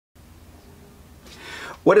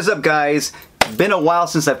What is up, guys? Been a while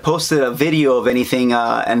since I posted a video of anything,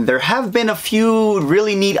 and there have been a few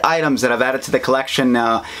really neat items that I've added to the collection,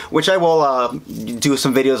 which I will do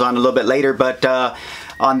some videos on a little bit later. But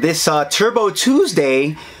on this Turbo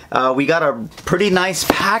Tuesday, we got a pretty nice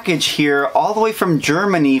package here all the way from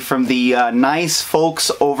Germany from the nice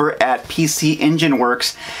folks over at PC Engine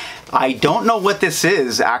Works. I don't know what this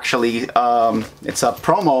is actually. It's a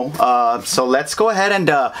promo, so let's go ahead and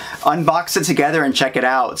unbox it together and check it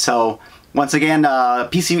out. So once again,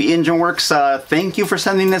 PC Engine Works, thank you for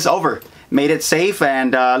sending this over. Made it safe,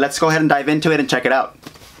 and let's go ahead and dive into it and check it out.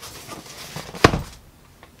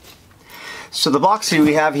 So the box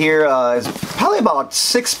we have here is probably about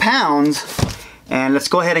 6 pounds, and let's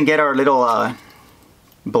go ahead and get our little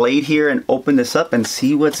blade here and open this up and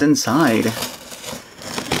see what's inside.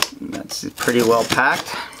 That's pretty well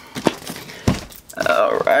packed.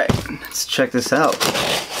 Alright, let's check this out.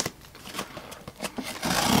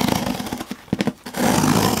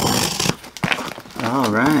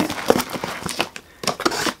 Alright.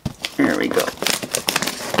 There we go.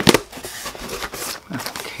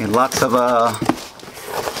 Okay, lots of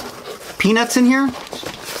peanuts in here.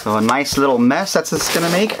 So a nice little mess that's just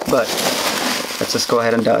gonna make, but let's just go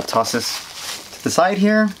ahead and toss this to the side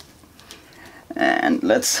here. And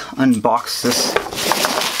let's unbox this.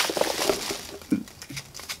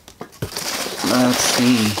 Let's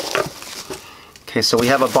see. Okay, so we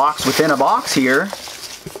have a box within a box here.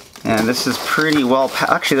 And this is pretty well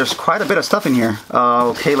actually, there's quite a bit of stuff in here.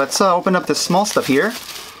 Okay, let's open up the small stuff here.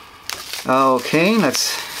 Okay,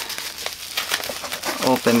 let's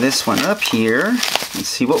open this one up here and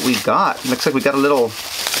see what we got. Looks like we got a little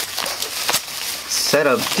set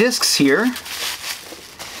of discs here.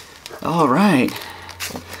 All right,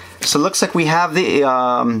 so it looks like we have the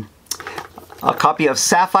a copy of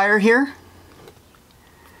Sapphire here.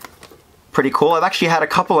 Pretty cool. I've actually had a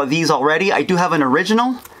couple of these already. I do have an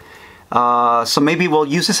original, so maybe we'll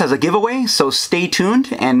use this as a giveaway, so stay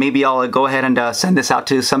tuned, and maybe I'll go ahead and send this out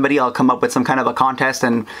to somebody. I'll come up with some kind of a contest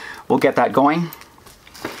and we'll get that going.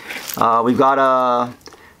 We've got a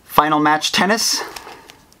Final Match Tennis,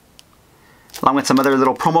 along with some other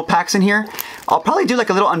little promo packs in here. I'll probably do like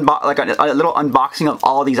a little unboxing of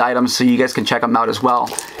all these items so you guys can check them out as well.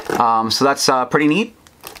 So that's pretty neat.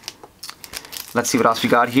 Let's see what else we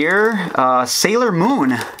got here. Sailor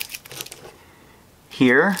Moon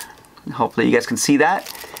here. Hopefully you guys can see that.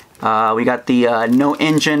 We got the No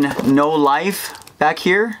Engine, No Life back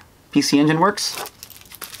here. PC Engine Works.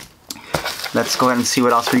 Let's go ahead and see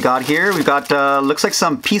what else we got here. We got looks like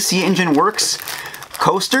some PC Engine Works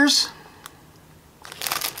coasters.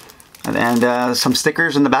 And some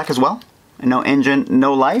stickers in the back as well. No Engine,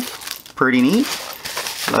 No Life. Pretty neat.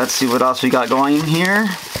 Let's see what else we got going here.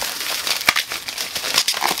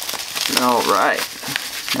 Alright.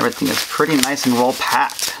 Everything is pretty nice and well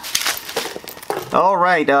packed.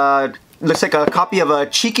 Alright, looks like a copy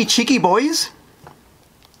of Cheeky Cheeky Boys.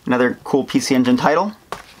 Another cool PC Engine title.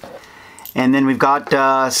 And then we've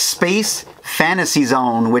got Space Fantasy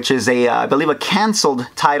Zone, which is I believe a canceled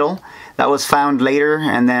title that was found later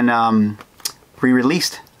and then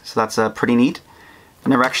re-released. So that's pretty neat. I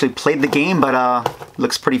never actually played the game, but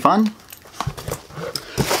looks pretty fun.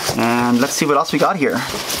 And let's see what else we got here.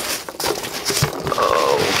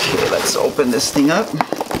 Okay, let's open this thing up.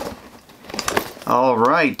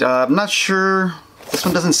 Alright, I'm not sure. This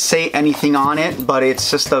one doesn't say anything on it, but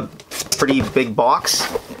it's just a pretty big box.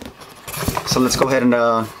 So let's go ahead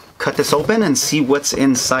and cut this open and see what's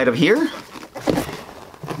inside of here.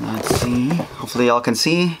 Let's see. Hopefully y'all can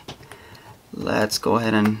see. Let's go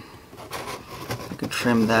ahead and I can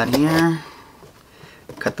trim that here.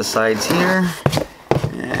 Cut the sides here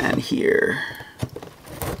and here.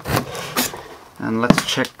 And let's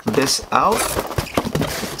check this out.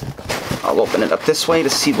 I'll open it up this way to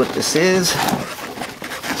see what this is.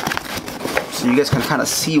 So you guys can kind of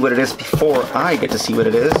see what it is before I get to see what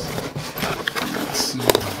it is.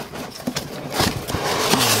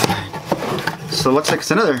 So it looks like it's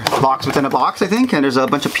another box within a box, I think, and there's a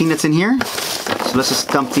bunch of peanuts in here. So let's just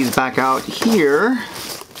dump these back out here.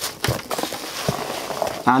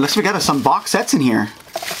 Looks like we got some box sets in here.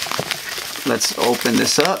 Let's open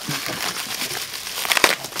this up.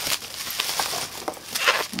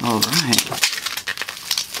 Alright.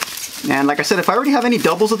 And like I said, if I already have any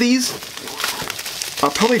doubles of these, I'll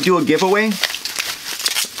probably do a giveaway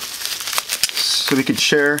so we could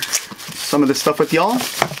share some of this stuff with y'all.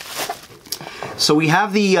 So we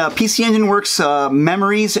have the PC Engine Works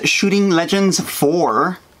Memories Shooting Legends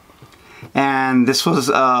 4. And this was,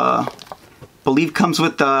 believe comes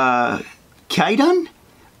with the Kaiden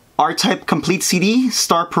R-Type Complete CD,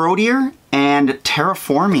 Star Parodier, and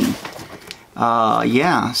terraforming.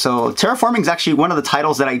 Yeah, so terraforming is actually one of the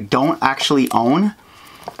titles that I don't actually own.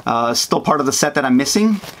 Still part of the set that I'm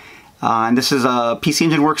missing. And this is a PC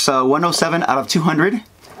Engine Works 107 out of 200.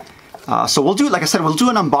 So we'll do, like I said, we'll do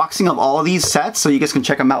an unboxing of all of these sets so you guys can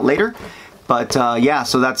check them out later. But yeah,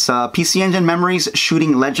 so that's PC Engine Memories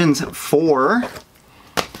Shooting Legends 4.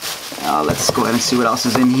 Let's go ahead and see what else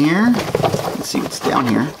is in here. Let's see what's down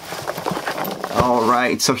here. All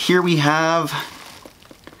right, so here we have,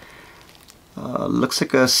 looks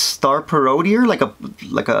like a Star Parodier, like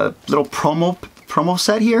a little promo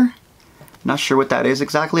set here. Not sure what that is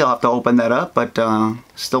exactly. I'll have to open that up, but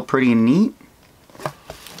still pretty neat.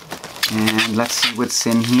 And let's see what's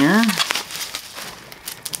in here.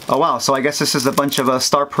 Oh wow, so I guess this is a bunch of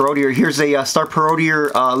Star Parodier. Here's a Star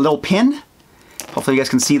Parodier little pin. Hopefully you guys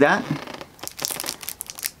can see that.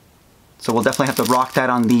 So we'll definitely have to rock that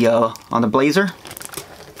on the Blazer.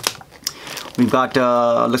 We've got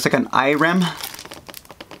looks like an IREM.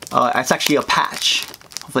 It's actually a patch.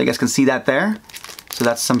 Hopefully you guys can see that there. So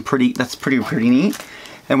that's pretty neat.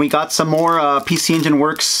 And we got some more PC Engine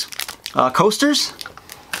Works coasters.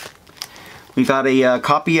 We got a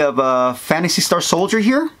copy of Phantasy Star Soldier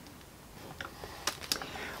here.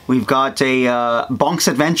 We've got a Bonk's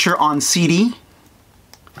Adventure on CD.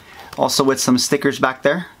 Also with some stickers back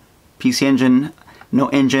there. PC Engine,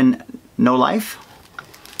 no life.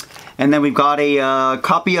 And then we've got a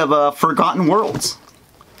copy of Forgotten Worlds.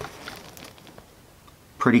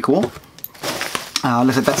 Pretty cool.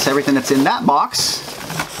 Looks like that's everything that's in that box.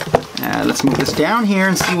 Let's move this down here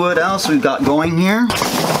and see what else we've got going here.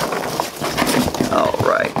 All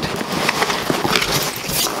right.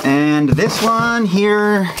 And this one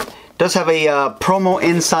here does have a promo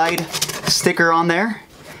inside sticker on there.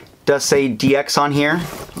 Does say DX on here.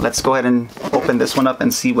 Let's go ahead and open this one up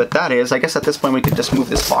and see what that is. I guess at this point we could just move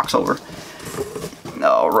this box over.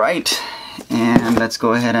 All right. And let's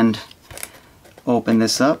go ahead and open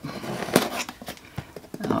this up.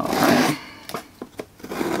 All right.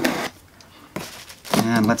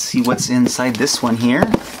 And let's see what's inside this one here.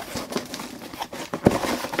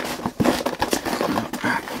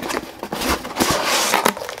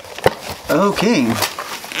 Okay.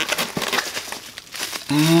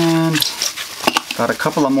 And got a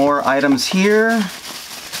couple of more items here.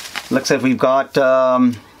 Looks like we've got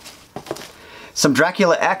some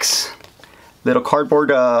Dracula X little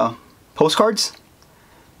cardboard postcards.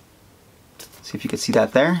 See if you can see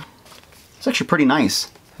that there. It's actually pretty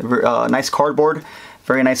nice. Nice cardboard,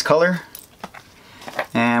 very nice color.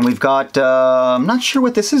 And we've got, I'm not sure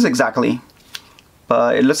what this is exactly,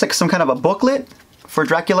 but it looks like some kind of a booklet for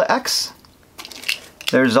Dracula X.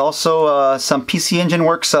 There's also some PC Engine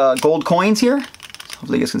Works gold coins here.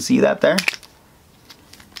 Hopefully you guys can see that there.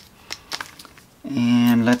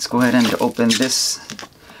 And let's go ahead and open this.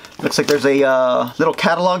 Looks like there's a little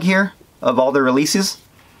catalog here of all the releases.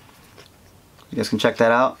 You guys can check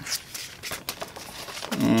that out.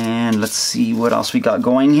 And let's see what else we got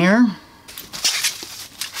going here.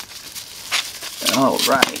 All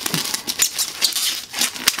right.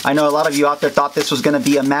 I know a lot of you out there thought this was going to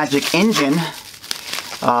be a Magic Engine.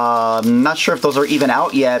 I'm not sure if those are even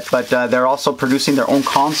out yet, but they're also producing their own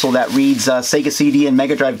console that reads Sega CD and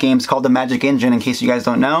Mega Drive games called the Magic Engine, in case you guys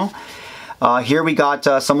don't know. Here we got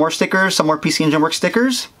some more stickers, some more PC Engine Works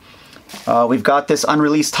stickers. We've got this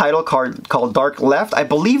unreleased title called Dark Left. I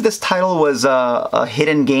believe this title was a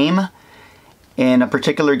hidden game in a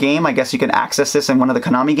particular game. I guess you can access this in one of the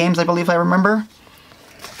Konami games, I believe I remember.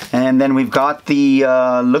 And then we've got the,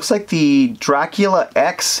 looks like the Dracula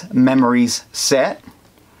X Memories set,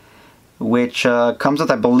 which comes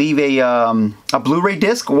with, I believe, a Blu-ray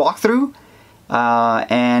disc walkthrough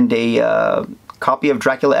and a copy of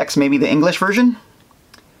Dracula X, maybe the English version.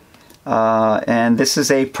 And this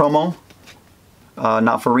is a promo,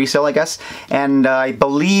 not for resale, I guess. And I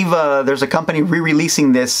believe there's a company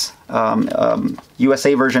re-releasing this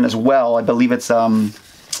USA version as well. I believe it's,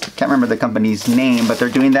 can't remember the company's name, but they're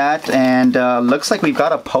doing that. And looks like we've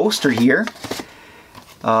got a poster here.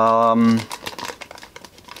 I'm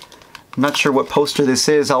not sure what poster this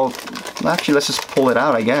is. Actually, let's just pull it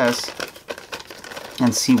out, I guess,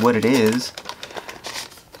 and see what it is.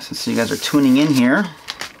 Since you guys are tuning in here.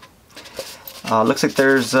 Looks like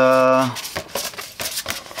there's, look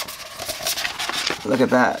at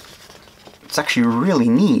that. It's actually really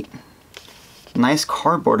neat. Nice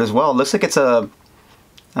cardboard as well. Looks like it's a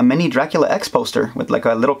mini Dracula X poster with like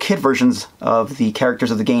a little kid versions of the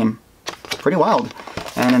characters of the game. Pretty wild.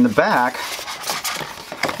 And in the back,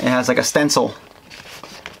 it has like a stencil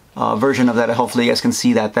version of that. Hopefully you guys can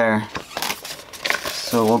see that there.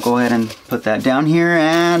 So we'll go ahead and put that down here.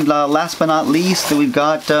 And last but not least, we've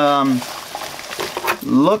got,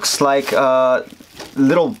 looks like a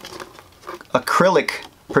little acrylic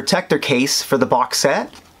protector case for the box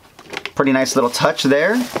set. Pretty nice little touch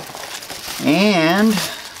there. And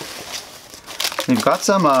we've got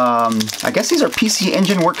some, I guess these are PC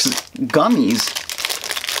Engine Works gummies.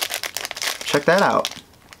 Check that out.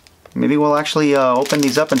 Maybe we'll actually open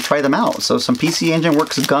these up and try them out. So some PC Engine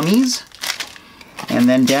Works gummies. And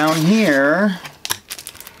then down here,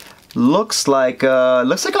 looks like a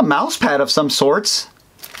mouse pad of some sorts.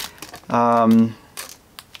 And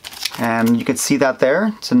you can see that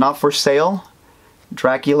there. It's a not for sale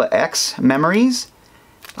Dracula X memories.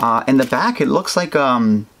 In the back, it looks like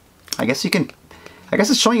I guess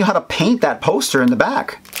it's showing you how to paint that poster in the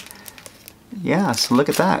back. Yeah, so look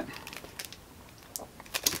at that.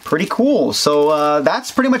 Pretty cool. So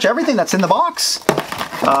that's pretty much everything that's in the box.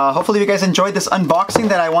 Hopefully you guys enjoyed this unboxing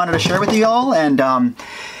that I wanted to share with you all. And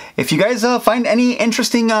if you guys find any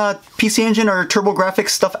interesting PC Engine or Turbografx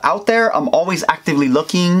stuff out there, I'm always actively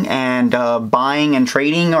looking and buying and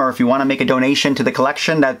trading, or if you want to make a donation to the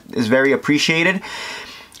collection, that is very appreciated.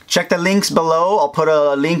 Check the links below. I'll put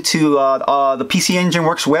a link to the PC Engine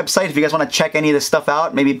Works website if you guys want to check any of this stuff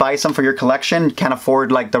out. Maybe buy some for your collection. Can't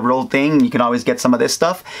afford like the real thing. You can always get some of this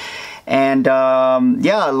stuff. And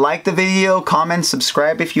yeah, like the video, comment,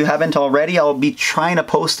 subscribe if you haven't already. I'll be trying to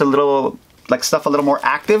post a little stuff a little more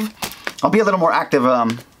active. I'll be a little more active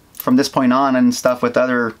from this point on and stuff with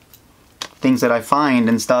other things that I find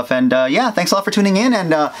and stuff. And yeah, thanks a lot for tuning in.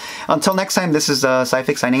 And until next time, this is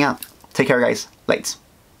syphic signing out. Take care, guys. Lates.